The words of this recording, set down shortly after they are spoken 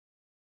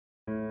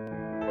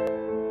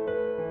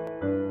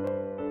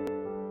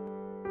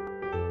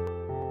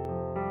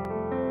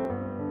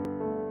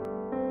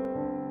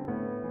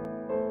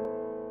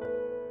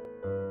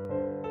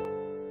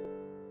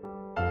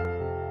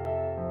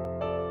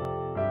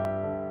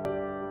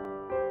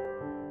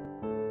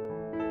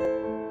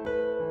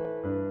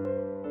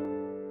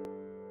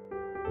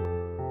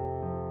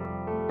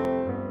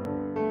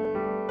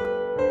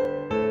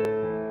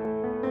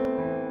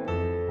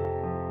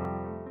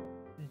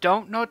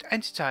Dontnod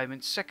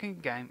Entertainment's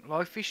second game,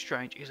 Life is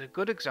Strange, is a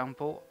good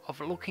example of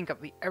looking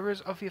at the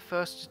errors of your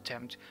first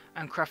attempt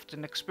and crafting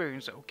an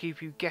experience that will keep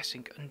you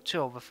guessing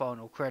until the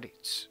final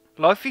credits.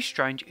 Life is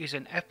Strange is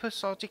an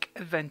episodic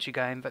adventure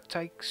game that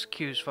takes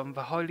cues from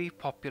the highly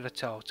popular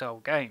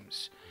Telltale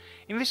games.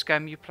 In this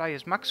game you play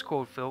as Max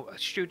Caulfield, a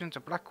student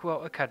at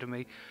Blackwater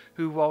Academy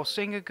who, while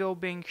seeing a girl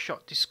being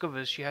shot,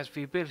 discovers she has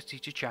the ability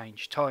to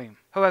change time.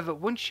 However,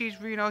 once she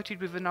is reunited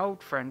with an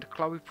old friend,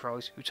 Chloe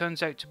Price, who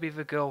turns out to be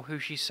the girl who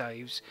she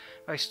saves,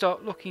 they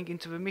start looking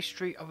into the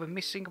mystery of a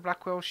missing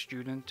Blackwell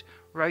student,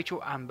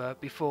 Rachel Amber,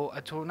 before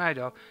a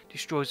tornado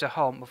destroys her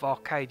home of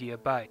Arcadia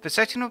Bay. The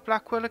setting of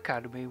Blackwell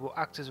Academy will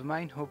act as the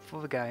main hub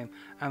for the game,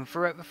 and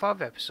throughout the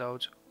 5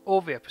 episodes,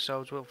 all the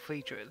episodes will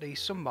feature at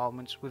least some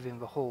moments within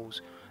the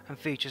halls, and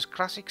features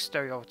classic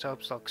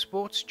stereotypes like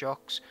sports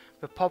jocks,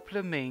 the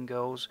popular mean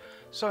girls,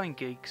 sign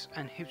geeks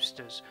and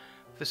hipsters.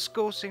 The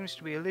school seems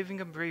to be a living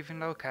and breathing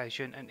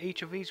location, and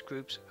each of these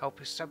groups help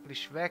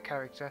establish their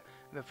character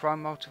and their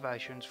prime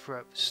motivations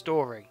throughout the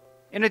story.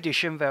 In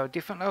addition, there are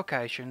different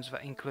locations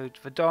that include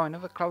the diner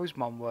that Chloe's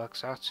mom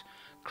works at,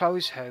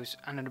 Chloe's house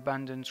and an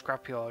abandoned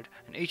scrapyard,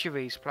 and each of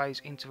these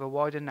plays into the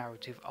wider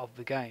narrative of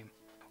the game.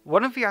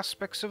 One of the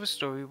aspects of a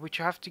story which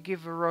I have to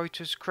give the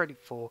writers credit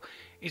for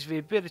is the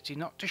ability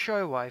not to shy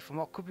away from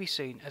what could be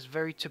seen as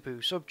very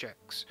taboo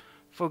subjects.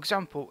 For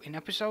example, in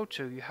episode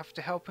 2 you have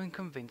to help and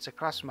convince a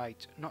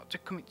classmate not to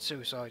commit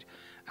suicide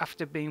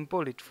after being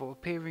bullied for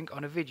appearing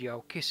on a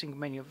video kissing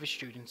many of the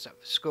students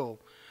at the school,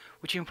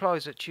 which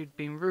implies that she'd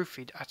been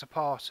roofied at a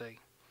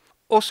party.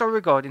 Also,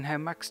 regarding how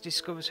Max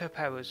discovers her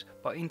powers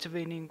by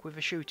intervening with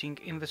a shooting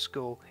in the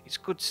school, it's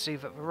good to see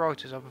that the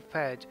writers are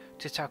prepared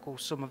to tackle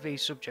some of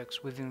these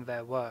subjects within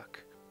their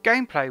work.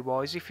 Gameplay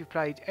wise, if you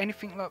played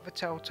anything like the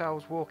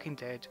Telltale's Walking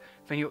Dead,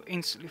 then you'll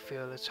instantly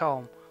feel at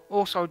home.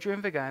 Also,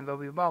 during the game there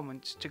will be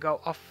moments to go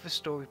off the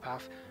story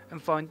path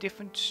and find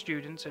different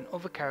students and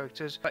other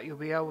characters that you'll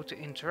be able to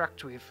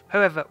interact with.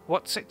 However,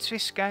 what sets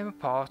this game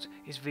apart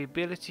is the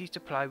ability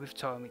to play with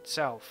time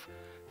itself.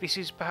 This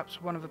is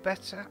perhaps one of the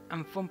better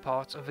and fun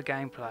parts of the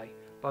gameplay.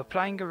 By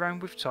playing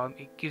around with time,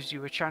 it gives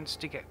you a chance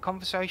to get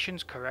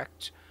conversations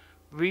correct,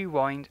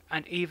 rewind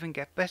and even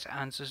get better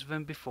answers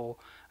than before,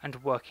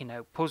 and working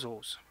out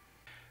puzzles.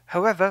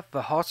 However,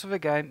 the heart of the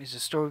game is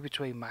the story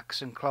between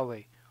Max and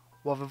Chloe.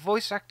 While the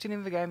voice acting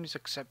in the game is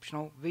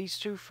exceptional, these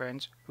two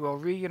friends, who are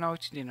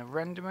reunited in a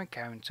random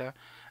encounter,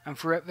 and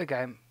throughout the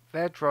game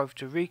their drive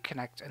to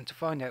reconnect and to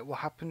find out what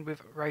happened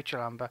with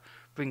Rachel Amber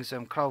brings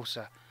them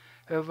closer.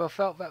 However, I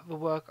felt that the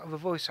work of the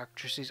voice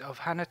actresses of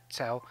Hannah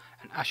Tell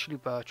and Ashley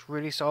Birch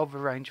really solved the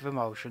range of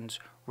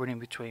emotions running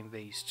between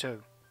these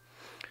two.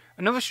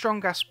 Another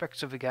strong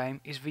aspect of the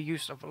game is the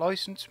use of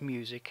licensed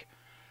music.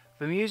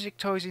 The music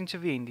ties into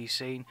the indie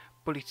scene,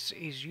 but it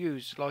is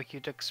used like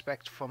you'd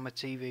expect from a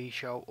TV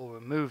show or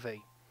a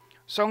movie.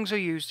 Songs are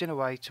used in a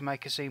way to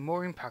make a scene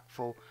more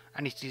impactful,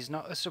 and it is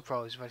not a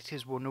surprise that it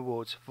has won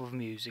awards for the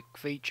music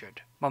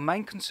featured. My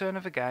main concern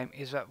of the game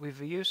is that with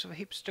the use of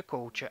hipster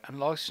culture and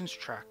licensed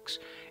tracks,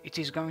 it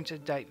is going to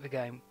date the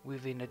game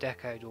within a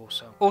decade or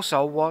so.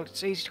 Also, while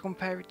it's easy to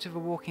compare it to the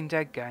Walking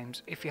Dead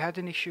games, if you had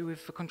an issue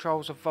with the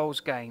controls of those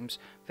games,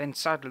 then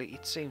sadly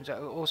it seems that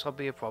it will also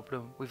be a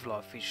problem with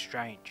Life is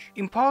Strange.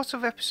 In part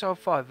of episode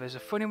 5 there's a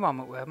funny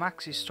moment where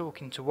Max is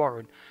talking to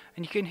Warren,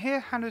 and you can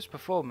hear Hannah's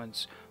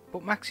performance,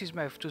 but Max's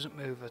mouth doesn't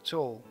move at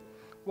all.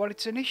 While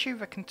it's an issue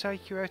that can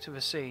take you out of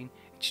a scene,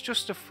 it's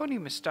just a funny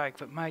mistake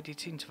that made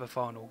it into the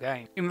final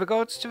game. In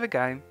regards to the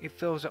game, it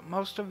feels that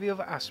most of the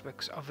other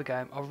aspects of the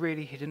game are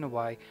really hidden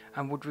away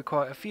and would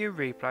require a few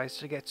replays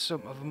to get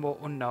some of the more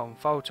unknown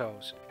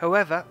photos.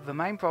 However, the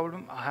main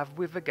problem I have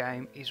with the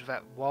game is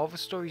that while the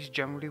story is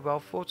generally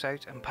well thought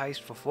out and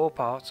paced for 4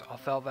 parts, I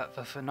felt that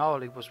the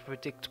finale was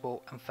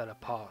predictable and fell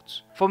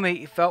apart. For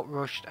me, it felt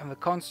rushed, and the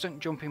constant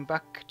jumping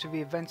back to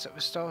the events at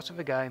the start of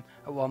the game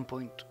at one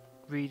point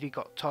really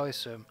got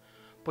tiresome.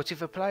 But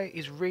if a player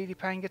is really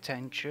paying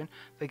attention,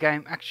 the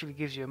game actually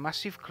gives you a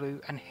massive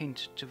clue and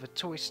hint to the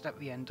twist at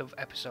the end of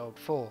episode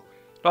 4.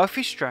 Life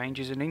is Strange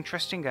is an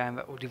interesting game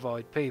that will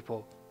divide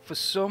people. For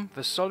some,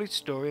 the solid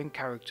story and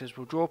characters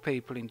will draw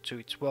people into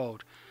its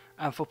world,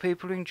 and for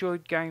people who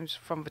enjoyed games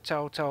from the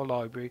Telltale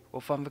library will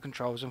find the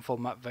controls and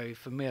format very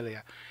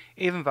familiar,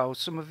 even though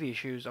some of the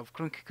issues of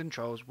clunky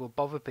controls will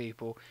bother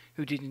people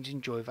who didn't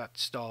enjoy that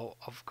style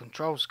of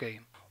control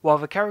scheme. While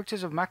the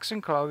characters of Max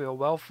and Chloe are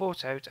well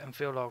thought out and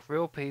feel like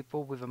real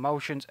people with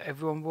emotions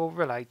everyone will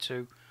relate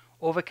to,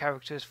 all the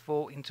characters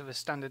fall into the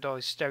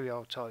standardised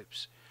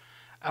stereotypes.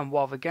 And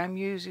while the game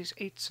uses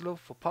its love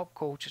for pop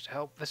culture to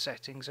help the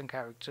settings and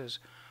characters,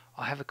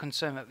 I have a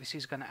concern that this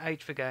is going to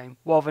age the game.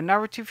 While the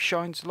narrative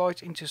shines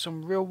light into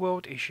some real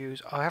world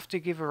issues, I have to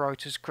give the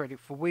writers credit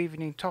for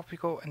weaving in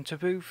topical and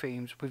taboo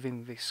themes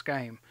within this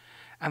game,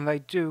 and they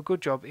do a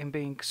good job in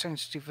being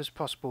sensitive as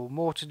possible,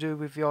 more to do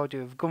with the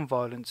idea of gun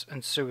violence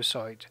and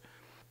suicide.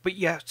 But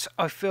yet,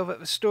 I feel that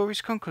the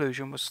story's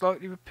conclusion was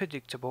slightly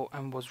predictable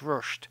and was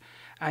rushed,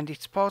 and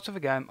it's part of a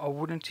game I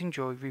wouldn't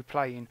enjoy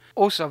replaying.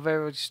 Also,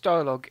 there is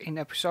dialogue in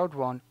episode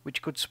 1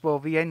 which could spoil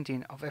the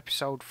ending of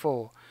episode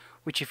 4,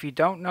 which if you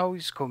don't know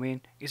is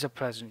coming is a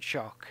pleasant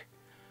shock.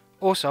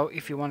 Also,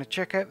 if you want to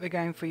check out the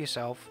game for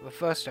yourself, the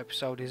first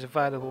episode is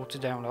available to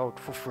download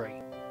for free.